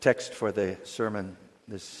Text for the sermon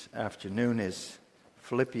this afternoon is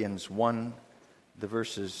Philippians 1, the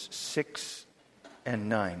verses 6 and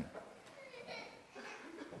 9.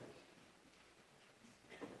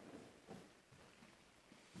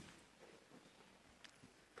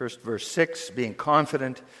 First, verse 6, being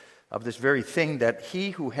confident of this very thing, that he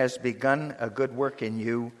who has begun a good work in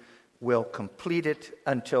you will complete it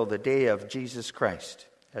until the day of Jesus Christ.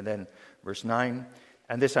 And then verse 9,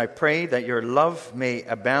 and this I pray, that your love may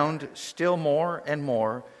abound still more and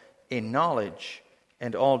more in knowledge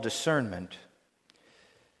and all discernment.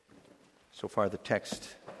 So far the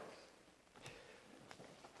text.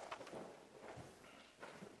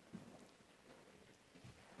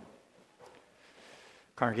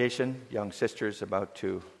 Congregation, young sisters about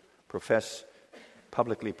to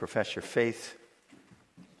publicly profess your faith.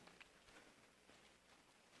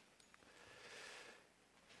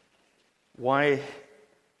 Why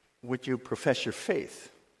would you profess your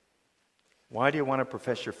faith? Why do you want to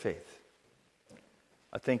profess your faith?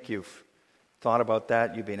 I think you've thought about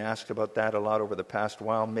that. You've been asked about that a lot over the past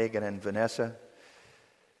while, Megan and Vanessa.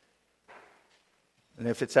 And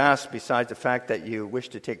if it's asked, besides the fact that you wish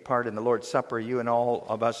to take part in the Lord's Supper, you and all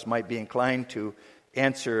of us might be inclined to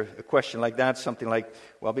answer a question like that, something like,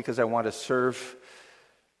 well, because I want to serve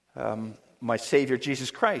my Savior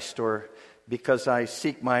Jesus Christ, or because I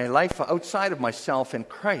seek my life outside of myself in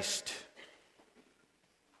Christ.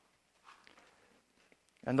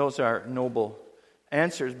 And those are noble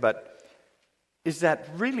answers, but is that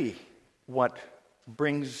really what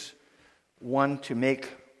brings one to make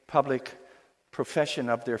public profession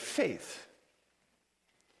of their faith?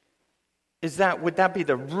 Would that be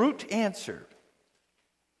the root answer?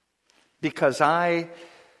 Because I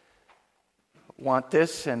want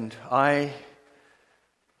this and I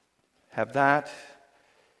have that.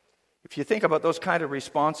 If you think about those kind of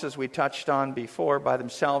responses we touched on before by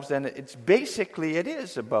themselves, then it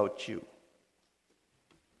is about you.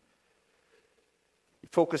 You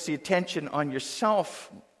focus the attention on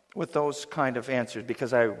yourself with those kind of answers,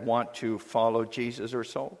 because I want to follow Jesus or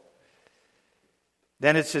so.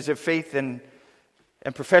 Then it's as if faith and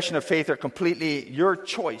profession of faith are completely your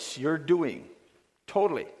choice, your doing,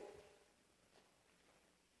 totally.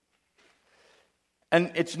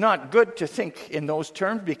 And it's not good to think in those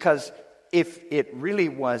terms, because if it really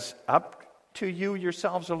was up to you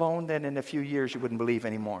yourselves alone, then in a few years you wouldn't believe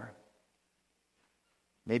anymore.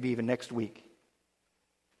 Maybe even next week.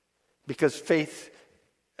 Because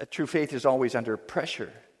true faith is always under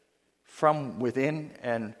pressure from within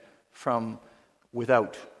and from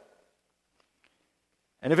without.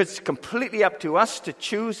 And if it's completely up to us to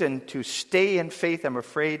choose and to stay in faith, I'm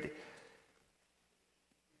afraid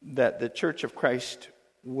that the Church of Christ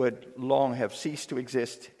would long have ceased to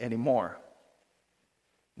exist anymore.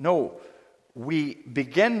 No, we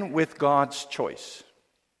begin with God's choice.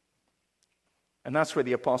 And that's where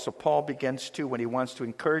the Apostle Paul begins too, when he wants to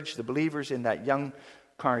encourage the believers in that young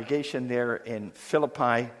congregation there in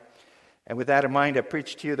Philippi. And with that in mind, I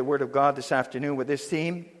preach to you the Word of God this afternoon with this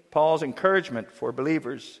theme, Paul's encouragement for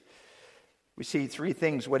believers. We see three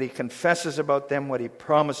things: what he confesses about them, what he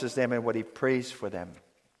promises them, and what he prays for them.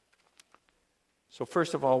 So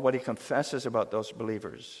first of all, what he confesses about those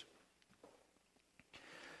believers.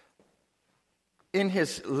 In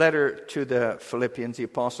his letter to the Philippians, the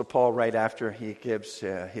Apostle Paul, right after he gives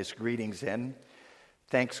his greetings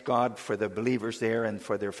thanks God for the believers there and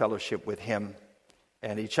for their fellowship with him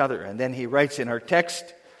and each other. And then he writes in our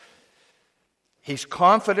text, he's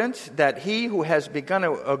confident that he who has begun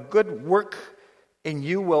a good work in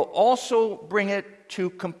you will also bring it to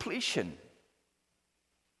completion.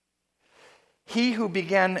 He who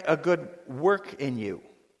began a good work in you.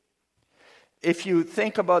 If you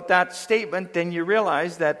think about that statement, then you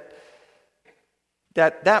realize that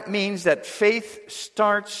means that faith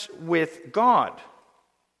starts with God.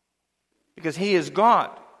 Because He is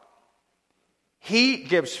God. He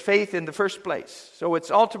gives faith in the first place. So it's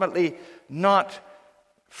ultimately not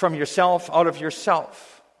from yourself, out of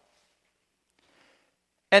yourself.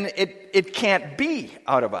 And it can't be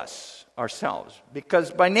out of us, ourselves.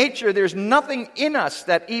 Because by nature, there's nothing in us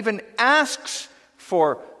that even asks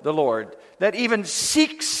for the Lord, that even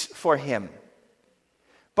seeks for Him.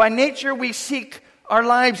 By nature, we seek our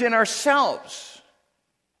lives in ourselves.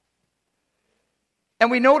 And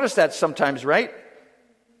we notice that sometimes, right?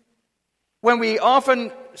 When we all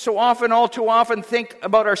too often think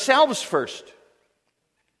about ourselves first.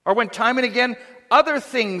 Or when time and again, other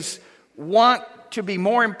things want to be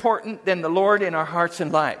more important than the Lord in our hearts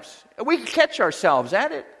and lives. We can catch ourselves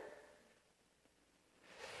at it.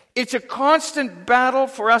 It's a constant battle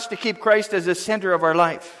for us to keep Christ as the center of our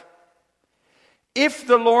life. If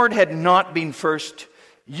the Lord had not been first,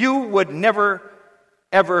 you would never,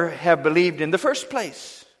 ever have believed in the first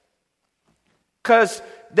place. Because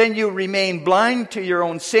then you remain blind to your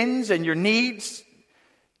own sins and your needs,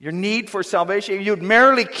 your need for salvation. You'd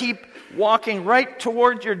merely keep walking right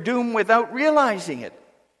toward your doom without realizing it.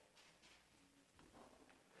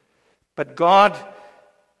 But God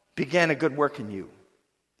began a good work in you,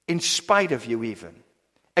 in spite of you even,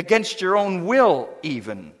 against your own will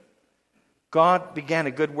even. God began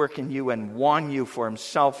a good work in you and won you for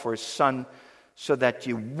himself, for his Son, so that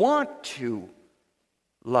you want to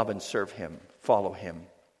love and serve him, follow him.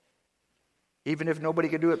 Even if nobody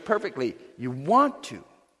can do it perfectly, you want to.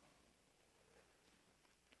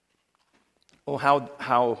 Oh,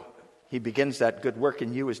 how he begins that good work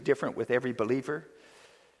in you is different with every believer.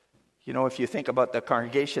 You know, if you think about the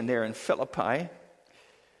congregation there in Philippi,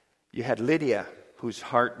 you had Lydia, whose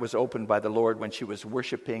heart was opened by the Lord when she was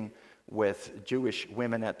worshiping with Jewish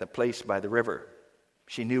women at the place by the river.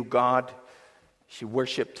 She knew God. She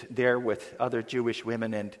worshiped there with other Jewish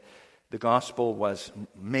women, and the gospel was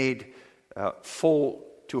made full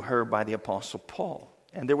to her by the Apostle Paul.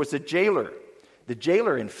 And there was the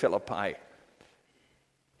jailer in Philippi.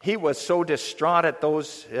 He was so distraught at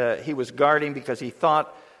those he was guarding because he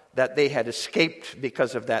thought that they had escaped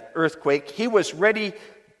because of that earthquake. He was ready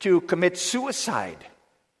to commit suicide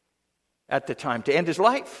at the time, to end his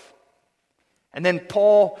life. And then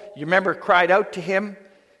Paul, you remember, cried out to him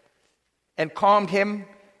and calmed him.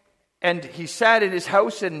 And he sat in his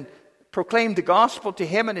house and proclaimed the gospel to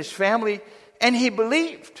him and his family. And he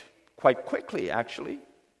believed quite quickly, actually.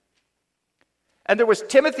 And there was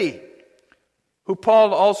Timothy, who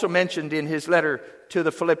Paul also mentioned in his letter to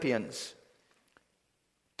the Philippians.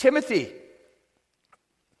 Timothy,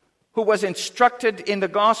 who was instructed in the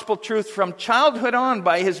gospel truth from childhood on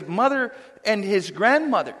by his mother and his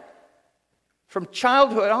grandmother. From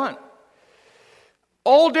childhood on.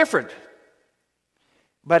 All different.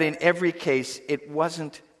 But in every case, it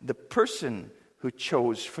wasn't the person who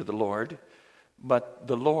chose for the Lord, but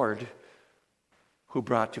the Lord who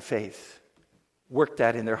brought to faith. Worked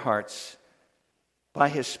that in their hearts by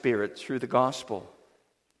his Spirit through the gospel.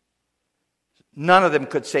 None of them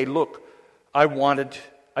could say, look, I wanted,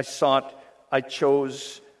 I sought, I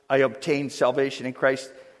chose, I obtained salvation in Christ.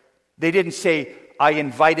 They didn't say, I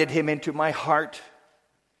invited him into my heart,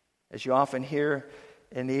 as you often hear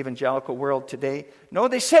in the evangelical world today. No,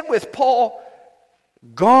 they said with Paul,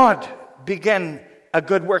 God began a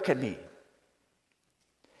good work in me.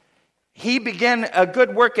 He began a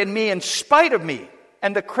good work in me in spite of me,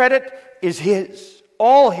 and the credit is his,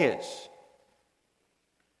 all his.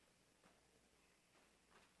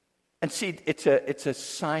 And see, it's a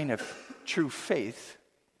sign of true faith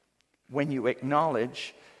when you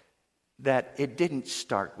acknowledge that it didn't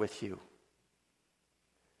start with you.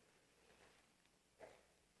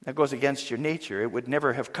 That goes against your nature. It would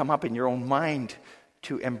never have come up in your own mind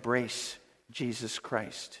to embrace Jesus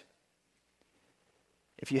Christ.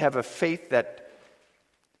 If you have a faith that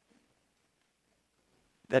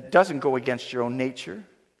doesn't go against your own nature,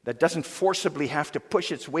 that doesn't forcibly have to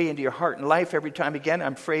push its way into your heart and life every time again,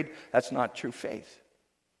 I'm afraid that's not true faith.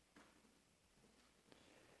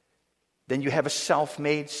 Then you have a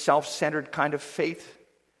self-made, self-centered kind of faith,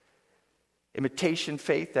 imitation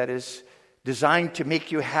faith that is designed to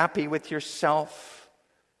make you happy with yourself,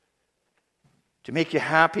 to make you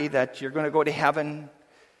happy that you're going to go to heaven.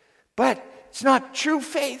 But it's not true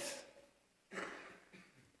faith.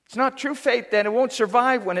 It's not true faith, then it won't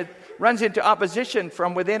survive when it runs into opposition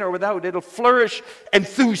from within or without. It'll flourish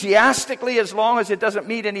enthusiastically as long as it doesn't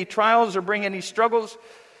meet any trials or bring any struggles.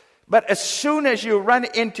 But as soon as you run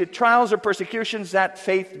into trials or persecutions, that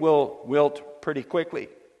faith will wilt pretty quickly.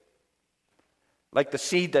 Like the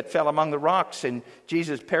seed that fell among the rocks in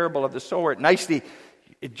Jesus' parable of the sower.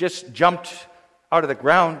 It just jumped out of the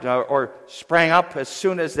ground or sprang up as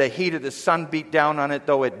soon as the heat of the sun beat down on it,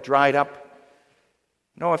 though it dried up.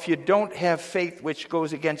 No, if you don't have faith which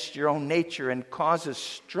goes against your own nature and causes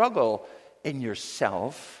struggle in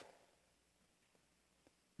yourself,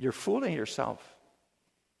 you're fooling yourself.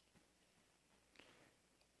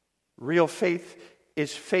 Real faith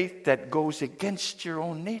is faith that goes against your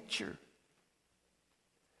own nature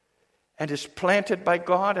and is planted by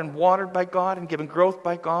God and watered by God and given growth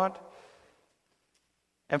by God,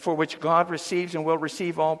 and for which God receives and will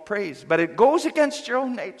receive all praise. But it goes against your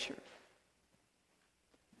own nature.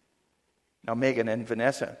 Now, Megan and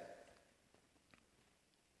Vanessa,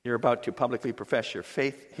 you're about to publicly profess your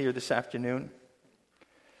faith here this afternoon,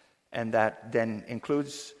 and that then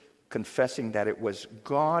includes confessing that it was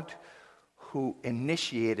God who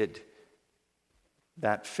initiated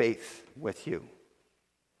that faith with you.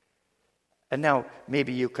 And now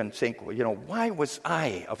maybe you can think, well, why was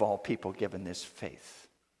I, of all people, given this faith?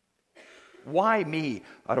 Why me,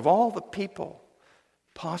 out of all the people,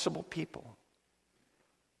 possible people?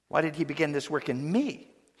 Why did he begin this work in me?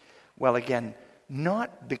 Well, again,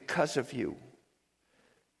 not because of you,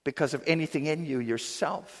 because of anything in you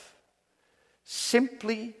yourself.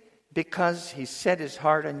 Simply because he set his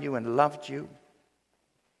heart on you and loved you.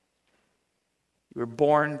 You were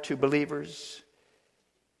born to believers,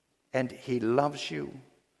 and he loves you.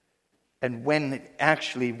 And when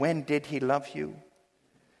did he love you?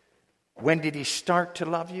 When did he start to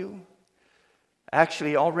love you?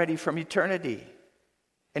 Actually, already from eternity.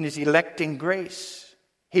 In his electing grace,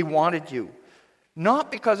 he wanted you.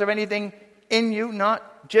 Not because of anything in you,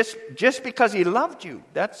 not just because he loved you.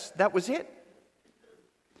 That was it.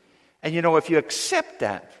 And if you accept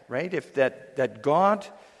that, right? If that God,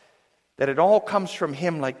 that it all comes from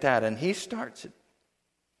him like that, and he starts it,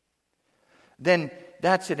 then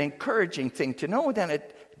that's an encouraging thing to know. Then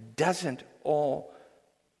it doesn't all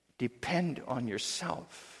depend on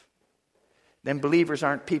yourself. Then believers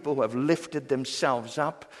aren't people who have lifted themselves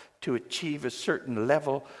up to achieve a certain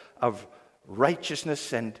level of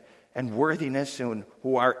righteousness and worthiness, and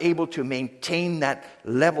who are able to maintain that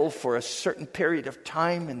level for a certain period of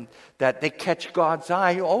time, and that they catch God's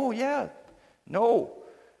eye. Oh yeah. No.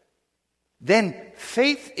 Then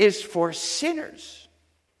faith is for sinners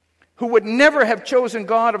who would never have chosen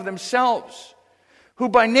God of themselves, who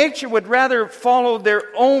by nature would rather follow their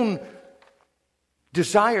own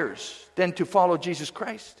desires than to follow Jesus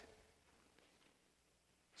Christ.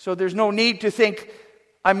 So there's no need to think,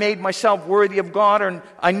 I made myself worthy of God, or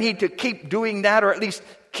I need to keep doing that, or at least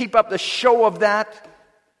keep up the show of that.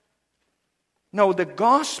 No, the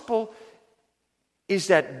gospel is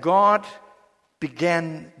that God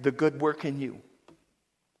began the good work in you.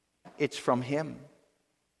 It's from him.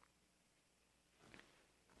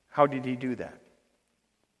 How did he do that?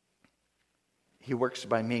 He works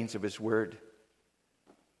by means of his word.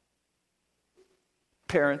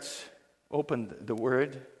 Parents, opened the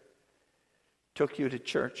word, took you to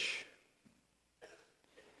church.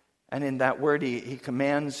 And in that word, he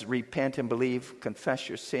commands, repent and believe, confess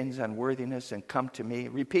your sins, unworthiness, and come to me.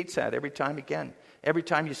 Repeats that every time again. Every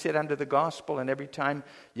time you sit under the gospel, and every time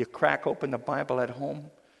you crack open the Bible at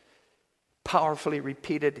home. Powerfully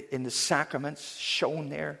repeated in the sacraments, shown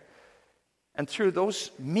there. And through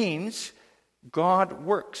those means, God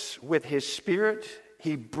works with his Spirit.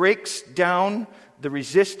 He breaks down the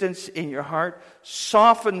resistance in your heart,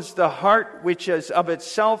 softens the heart, which is of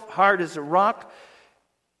itself hard as a rock,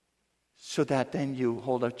 so that then you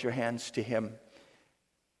hold out your hands to him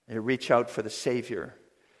and reach out for the Savior.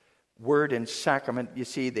 Word and sacrament, you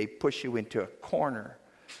see, they push you into a corner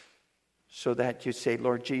so that you say,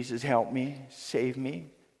 Lord Jesus, help me, save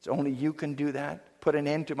me. It's only you can do that. Put an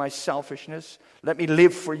end to my selfishness. Let me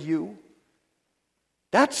live for you.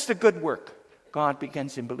 That's the good work God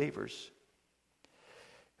begins in believers.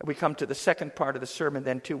 And we come to the second part of the sermon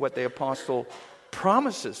then, to what the apostle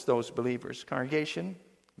promises those believers. Congregation,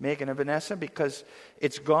 Megan and Vanessa, because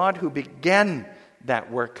it's God who began that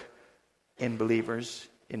work in believers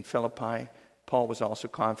in Philippi. Paul was also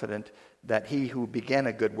confident that he who began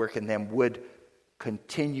a good work in them would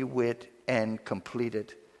continue it and complete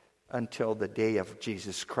it until the day of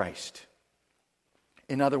Jesus Christ.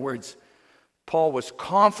 In other words, Paul was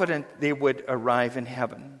confident they would arrive in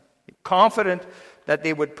heaven, confident that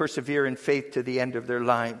they would persevere in faith to the end of their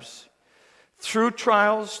lives. Through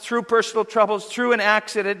trials, through personal troubles, through an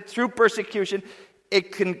accident, through persecution,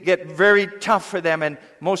 it can get very tough for them, and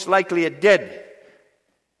most likely it did.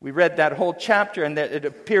 We read that whole chapter, and it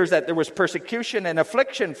appears that there was persecution and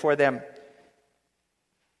affliction for them.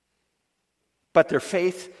 But their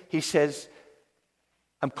faith, he says,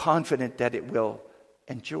 I'm confident that it will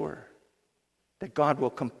endure. That God will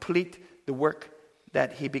complete the work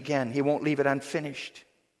that he began. He won't leave it unfinished.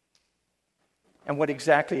 And what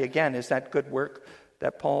exactly, again, is that good work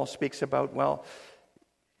that Paul speaks about? Well,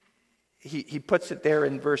 he puts it there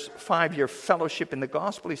in verse 5, your fellowship in the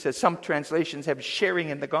gospel. He says some translations have sharing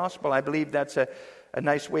in the gospel. I believe that's a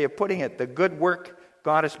nice way of putting it. The good work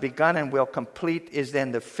God has begun and will complete is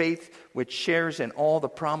then the faith which shares in all the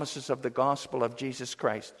promises of the gospel of Jesus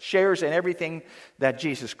Christ. Shares in everything that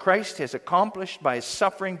Jesus Christ has accomplished by his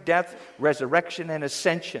suffering, death, resurrection, and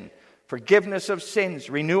ascension. Forgiveness of sins,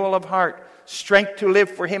 renewal of heart, strength to live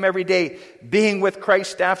for him every day, being with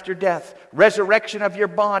Christ after death, resurrection of your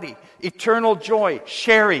body, eternal joy,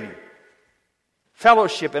 sharing,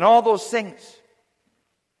 fellowship, and all those things.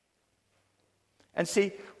 And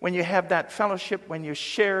see, when you have that fellowship, when you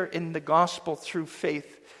share in the gospel through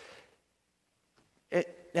faith,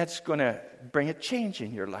 that's going to bring a change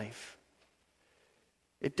in your life.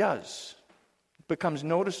 It does. It becomes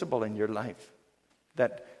noticeable in your life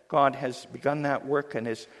that God has begun that work and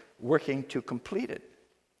is working to complete it.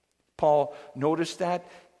 Paul noticed that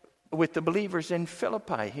with the believers in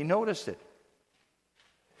Philippi. He noticed it.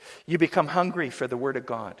 You become hungry for the Word of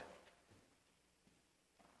God.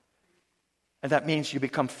 And that means you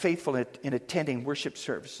become faithful in attending worship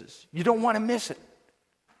services. You don't want to miss it.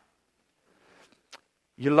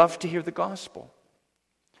 You love to hear the gospel.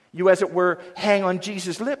 You, as it were, hang on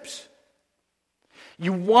Jesus' lips.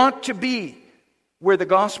 You want to be where the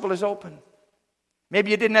gospel is open.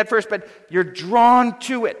 Maybe you didn't at first, but you're drawn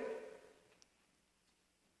to it.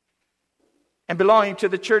 And belonging to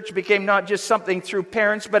the church became not just something through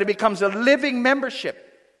parents, but it becomes a living membership.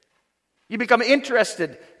 You become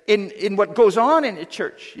interested in what goes on in the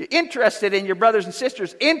church. You're interested in your brothers and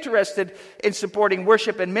sisters, interested in supporting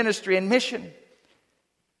worship and ministry and mission.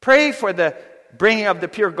 Pray for the bringing of the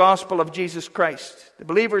pure gospel of Jesus Christ. The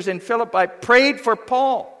believers in Philippi prayed for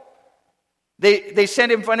Paul. They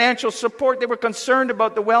sent him financial support. They were concerned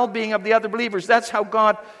about the well-being of the other believers. That's how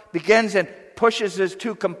God begins and pushes us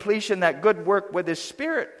to completion, that good work with His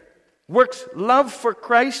Spirit. Works love for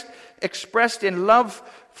Christ expressed in love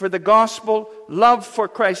for the gospel, love for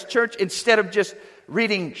Christ's church, instead of just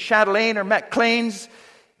reading Chatelaine or Maclean's.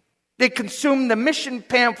 They consume the mission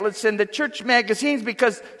pamphlets and the church magazines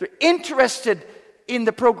because they're interested in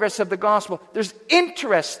the progress of the gospel. There's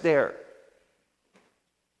interest there.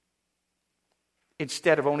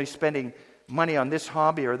 Instead of only spending money on this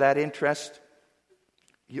hobby or that interest,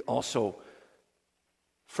 you also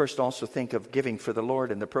think of giving for the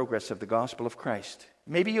Lord and the progress of the gospel of Christ.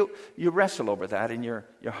 Maybe you wrestle over that in your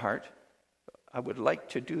heart. I would like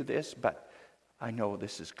to do this, but I know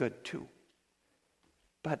this is good too.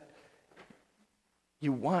 But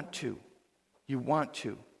you want to.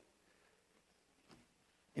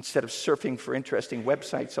 Instead of surfing for interesting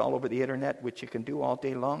websites all over the internet, which you can do all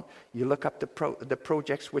day long, you look up the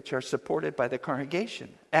projects which are supported by the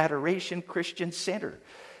congregation. Adoration Christian Center.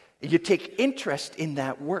 You take interest in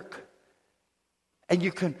that work. And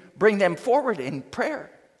you can bring them forward in prayer.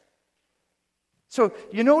 So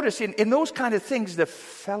you notice in those kind of things, the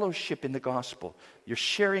fellowship in the gospel. You're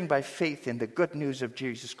sharing by faith in the good news of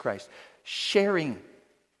Jesus Christ. Sharing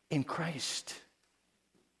in Christ.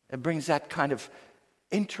 It brings that kind of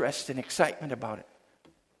interest and excitement about it.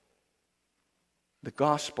 The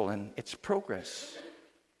gospel and its progress.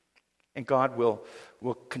 And God will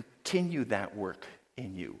continue that work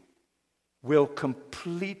in you. Will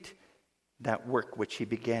complete that work which He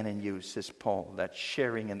began in you, says Paul. That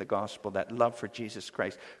sharing in the gospel, that love for Jesus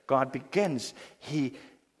Christ. God begins, He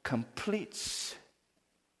completes.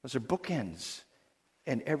 Those are bookends.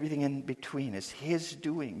 And everything in between is His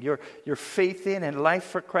doing. Your faith in and life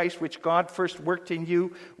for Christ, which God first worked in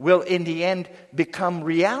you, will in the end become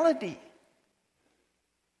reality.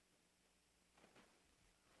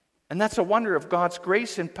 And that's a wonder of God's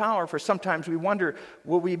grace and power, for sometimes we wonder,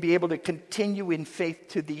 will we be able to continue in faith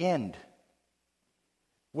to the end?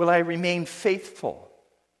 Will I remain faithful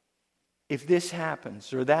if this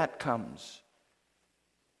happens or that comes?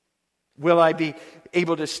 Will I be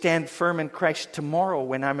able to stand firm in Christ tomorrow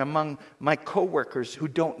when I'm among my co-workers who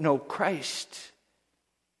don't know Christ?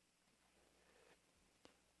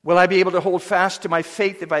 Will I be able to hold fast to my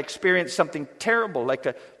faith if I experience something terrible, like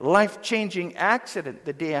a life-changing accident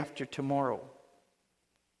the day after tomorrow?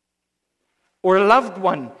 Or a loved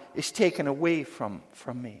one is taken away from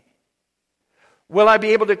me? Will I be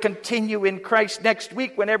able to continue in Christ next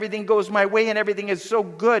week when everything goes my way and everything is so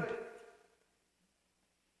good?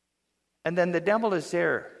 And then the devil is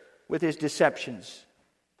there with his deceptions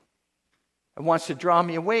and wants to draw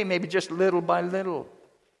me away, maybe just little by little.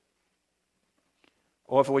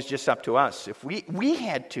 Or if it was just up to us, if we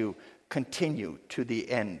had to continue to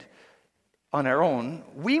the end on our own,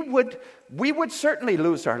 we would certainly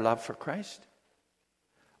lose our love for Christ.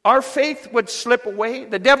 Our faith would slip away.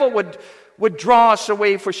 The devil would draw us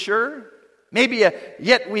away for sure. Maybe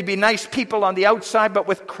yet we'd be nice people on the outside, but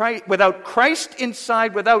without Christ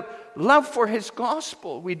inside, without love for His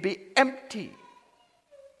gospel, we'd be empty.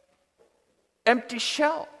 Empty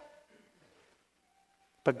shell.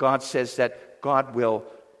 But God says that God will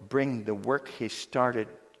bring the work He started.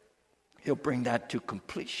 He'll bring that to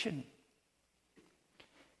completion.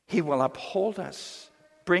 He will uphold us,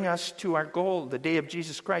 bring us to our goal, the day of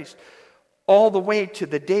Jesus Christ, all the way to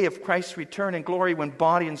the day of Christ's return in glory, when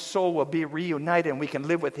body and soul will be reunited and we can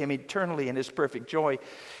live with Him eternally in His perfect joy.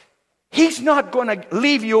 He's not going to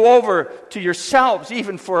leave you over to yourselves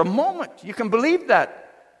even for a moment. You can believe that.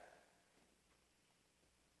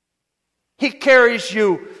 He carries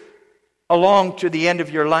you along to the end of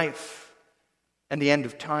your life and the end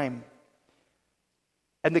of time.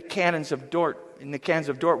 And in the canons of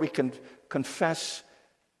Dort, we can confess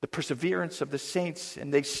the perseverance of the saints,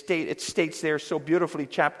 and it states there so beautifully,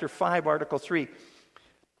 chapter 5, article 3,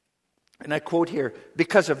 and I quote here,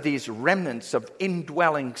 because of these remnants of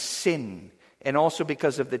indwelling sin, and also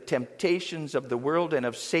because of the temptations of the world and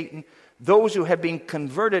of Satan, those who have been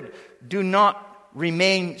converted do not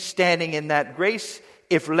remain standing in that grace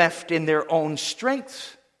if left in their own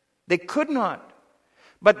strength. They could not.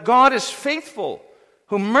 But God is faithful,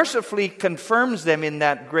 who mercifully confirms them in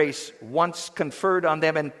that grace once conferred on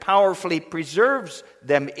them and powerfully preserves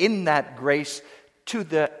them in that grace to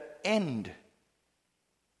the end.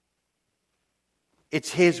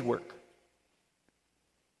 It's His work.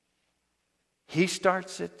 He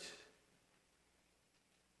starts it.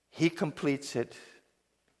 He completes it,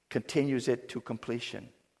 continues it to completion.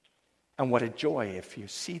 And what a joy if you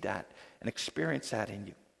see that and experience that in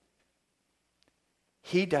you.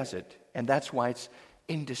 He does it, and that's why it's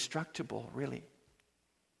indestructible, really.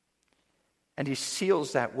 And He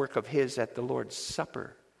seals that work of His at the Lord's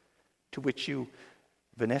Supper, to which you,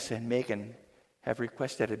 Vanessa and Megan, have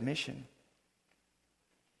requested admission.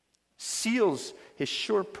 Seals His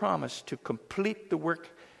sure promise to complete the work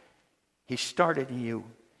He started in you.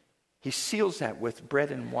 He seals that with bread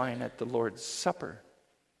and wine at the Lord's Supper.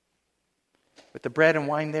 With the bread and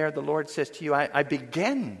wine there, the Lord says to you, I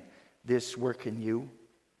began this work in you,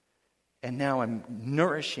 and now I'm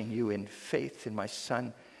nourishing you in faith in my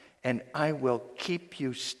Son, and I will keep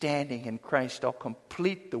you standing in Christ. I'll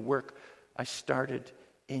complete the work I started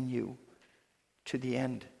in you to the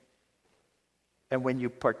end. And when you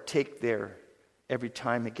partake there every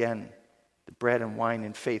time again, the bread and wine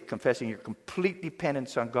in faith, confessing your complete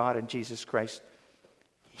dependence on God and Jesus Christ,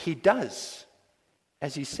 He does,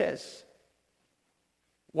 as He says.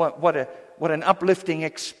 What an uplifting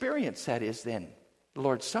experience that is then, the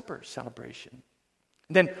Lord's Supper celebration.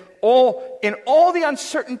 And then in all the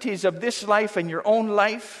uncertainties of this life and your own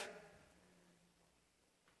life,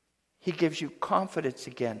 He gives you confidence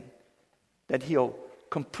again that He'll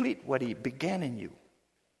complete what He began in you.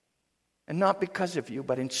 And not because of you,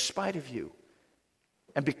 but in spite of you.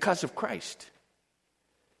 And because of Christ.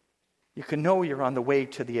 You can know you're on the way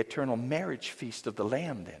to the eternal marriage feast of the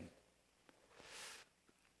Lamb then.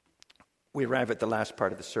 We arrive at the last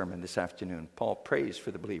part of the sermon this afternoon. Paul prays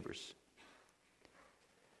for the believers.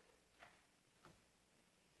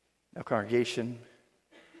 Now, congregation,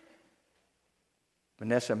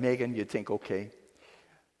 Vanessa, Megan, you'd think, okay,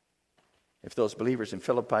 if those believers in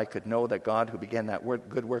Philippi could know that God who began that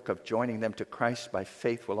good work of joining them to Christ by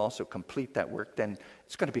faith will also complete that work, then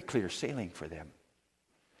it's going to be clear sailing for them.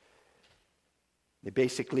 They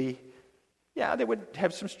basically, they would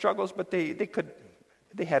have some struggles, but they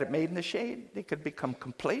had it made in the shade. They could become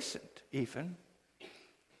complacent even.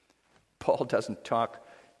 Paul doesn't talk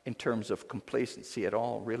in terms of complacency at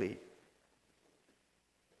all, really.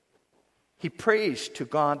 He prays to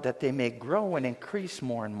God that they may grow and increase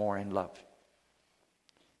more and more in love.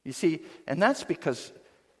 You see, and that's because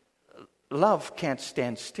love can't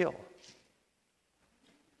stand still.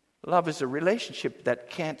 Love is a relationship that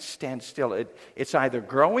can't stand still. It's either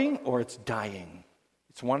growing or it's dying.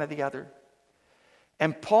 It's one or the other.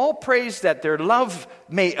 And Paul prays that their love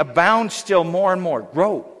may abound still more and more,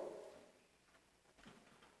 grow.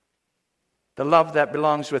 The love that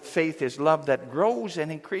belongs with faith is love that grows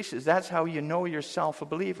and increases. That's how you know yourself a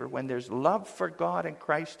believer, when there's love for God and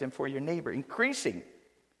Christ and for your neighbor, increasing.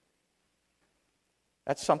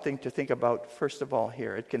 That's something to think about, first of all,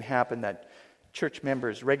 here. It can happen that church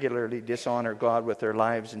members regularly dishonor God with their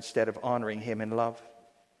lives instead of honoring Him in love,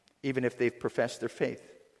 even if they've professed their faith.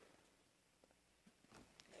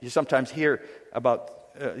 You sometimes hear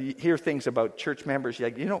things about church members. You're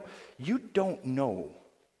like, you don't know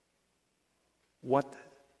what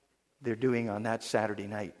they're doing on that Saturday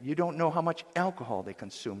night. You don't know how much alcohol they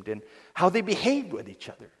consumed and how they behaved with each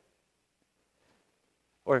other.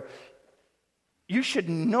 Or you should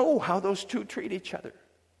know how those two treat each other.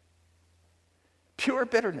 Pure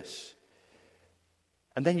bitterness.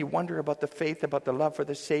 And then you wonder about the faith, about the love for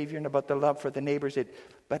the Savior, and about the love for the neighbors.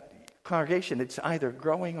 But congregation, it's either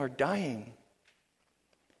growing or dying.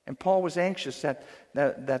 And Paul was anxious that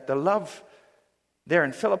the love there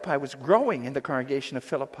in Philippi was growing in the congregation of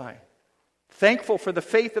Philippi. Thankful for the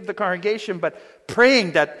faith of the congregation, but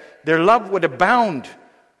praying that their love would abound,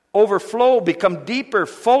 overflow, become deeper,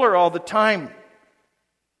 fuller all the time.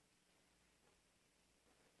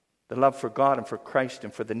 The love for God and for Christ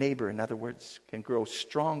and for the neighbor, in other words, can grow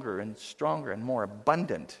stronger and stronger and more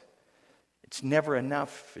abundant. It's never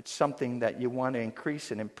enough. It's something that you want to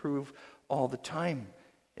increase and improve all the time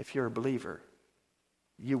if you're a believer.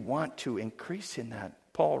 You want to increase in that.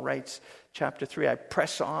 Paul writes, chapter 3, I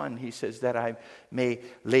press on, he says, that I may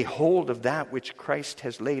lay hold of that which Christ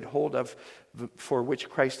has laid hold of, for which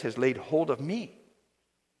Christ has laid hold of me.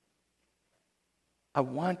 I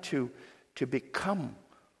want to become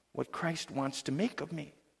what Christ wants to make of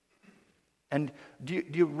me. And do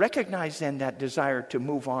you recognize then that desire to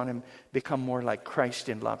move on and become more like Christ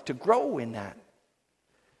in love, to grow in that?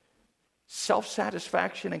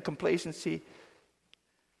 Self-satisfaction and complacency,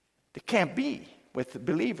 they can't be with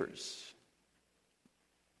believers.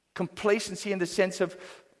 Complacency in the sense of,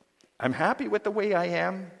 I'm happy with the way I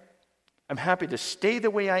am. I'm happy to stay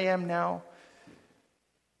the way I am now.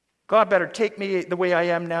 God better take me the way I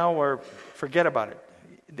am now or forget about it.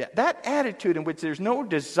 That attitude in which there's no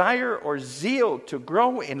desire or zeal to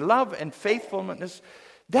grow in love and faithfulness,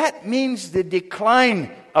 that means the decline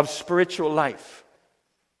of spiritual life.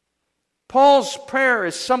 Paul's prayer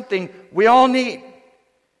is something we all need,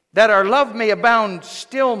 that our love may abound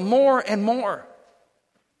still more and more.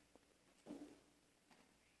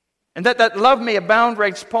 And that love may abound,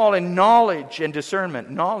 writes Paul, in knowledge and discernment.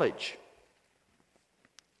 Knowledge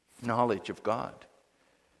of God,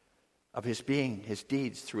 of His being, His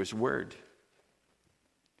deeds, through His Word.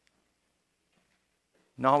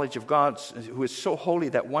 Knowledge of God who is so holy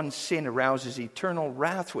that one sin arouses eternal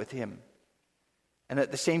wrath with Him. And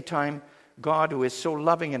at the same time, God who is so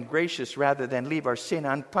loving and gracious, rather than leave our sin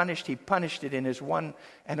unpunished, He punished it in His one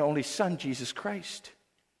and only Son, Jesus Christ.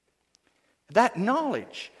 That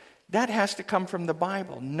knowledge, that has to come from the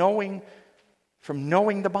Bible, knowing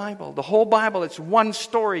the Bible. The whole Bible, it's one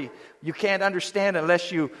story you can't understand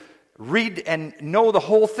unless you read and know the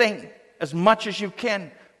whole thing as much as you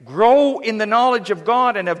can. Grow in the knowledge of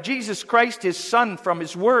God and of Jesus Christ, His Son, from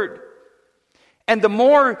His Word. And the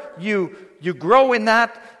more you grow in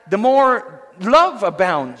that, the more love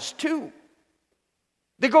abounds too.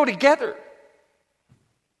 They go together.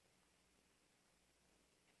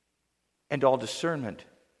 And all discernment.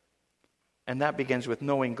 And that begins with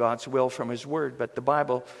knowing God's will from His Word. But the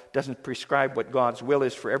Bible doesn't prescribe what God's will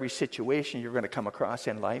is for every situation you're going to come across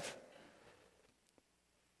in life.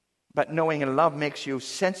 But knowing and love makes you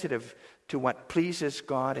sensitive to what pleases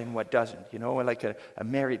God and what doesn't. You know, like a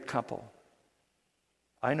married couple.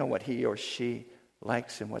 I know what he or she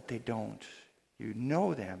likes and what they don't. You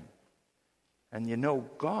know them. And you know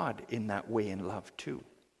God in that way in love too.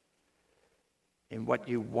 In what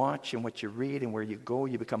you watch and what you read and where you go,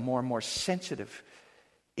 you become more and more sensitive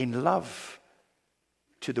in love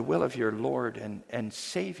to the will of your Lord and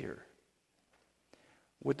Savior.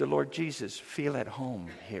 Would the Lord Jesus feel at home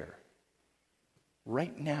here?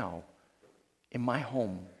 Right now, in my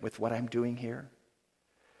home, with what I'm doing here?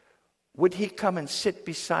 Would He come and sit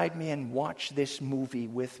beside me and watch this movie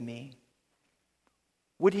with me?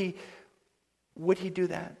 Would He do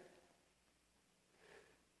that?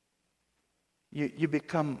 You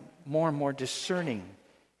become more and more discerning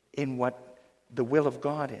in what the will of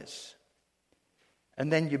God is.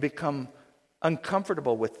 And then you become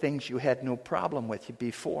uncomfortable with things you had no problem with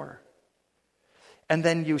before. And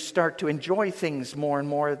then you start to enjoy things more and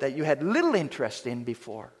more that you had little interest in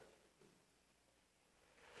before.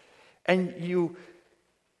 And you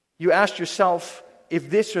ask yourself if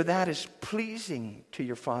this or that is pleasing to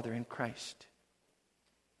your Father in Christ.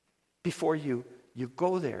 Before you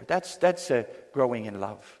go there. That's a growing in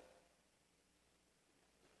love.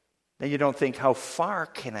 Then you don't think, how far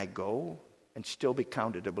can I go and still be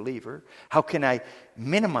counted a believer? How can I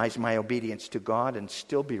minimize my obedience to God and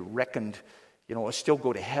still be reckoned, still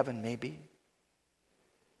go to heaven maybe?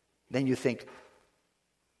 Then you think,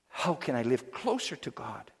 how can I live closer to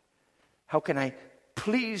God? How can I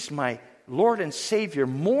please my Lord and Savior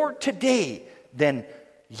more today than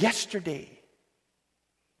yesterday?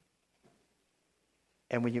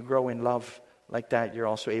 And when you grow in love like that, you're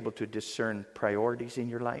also able to discern priorities in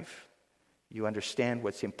your life. You understand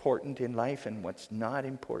what's important in life and what's not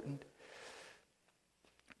important.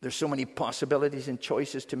 There's so many possibilities and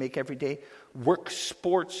choices to make every day. Work,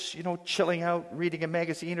 sports, chilling out, reading a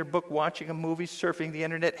magazine or book, watching a movie, surfing the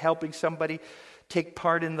internet, helping somebody, take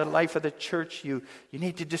part in the life of the church. You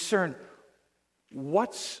need to discern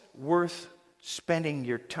what's worth spending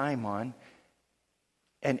your time on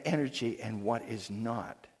and energy and what is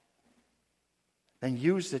not. Then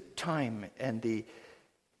use the time and the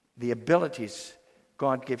abilities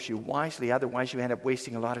God gives you wisely. Otherwise, you end up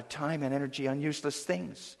wasting a lot of time and energy on useless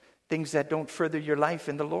things that don't further your life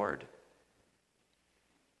in the Lord.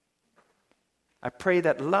 I pray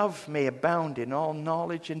that love may abound in all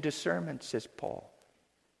knowledge and discernment, says Paul.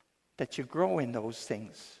 that you grow in those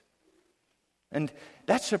things. And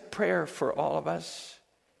that's a prayer for all of us.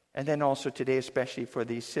 And then also today, especially for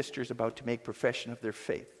these sisters about to make profession of their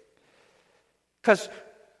faith. Because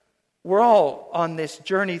we're all on this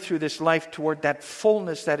journey through this life toward that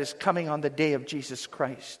fullness that is coming on the day of Jesus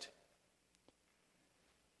Christ.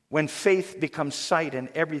 When faith becomes sight and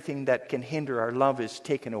everything that can hinder our love is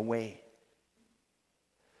taken away.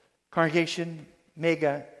 Congregation,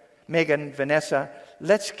 Megan, Vanessa,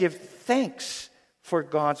 let's give thanks for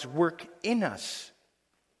God's work in us.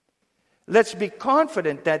 Let's be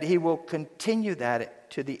confident that He will continue that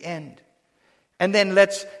to the end. And then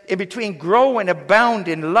let's, in between, grow and abound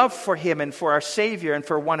in love for Him and for our Savior and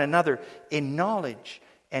for one another in knowledge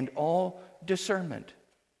and all discernment.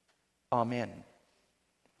 Amen.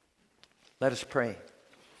 Let us pray.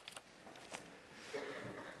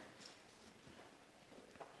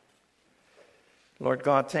 Lord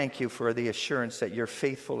God, thank you for the assurance that you're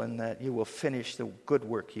faithful and that you will finish the good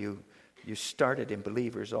work you started in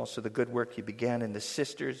believers, also the good work you began in the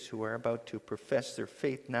sisters who are about to profess their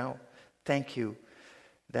faith now. Thank you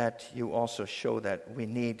that you also show that we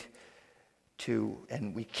need to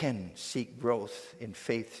and we can seek growth in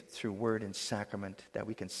faith through word and sacrament, that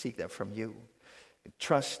we can seek that from you.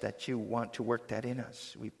 Trust that you want to work that in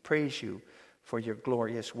us. We praise you for your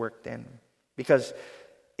glorious work then, because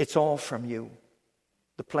it's all from you.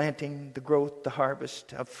 The planting, the growth, the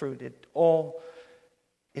harvest of fruit, it all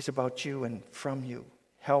is about you and from you.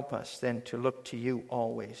 Help us then to look to you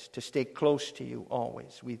always, to stay close to you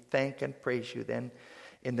always. We thank and praise you then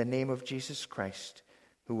in the name of Jesus Christ,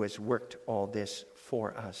 who has worked all this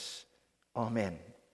for us. Amen.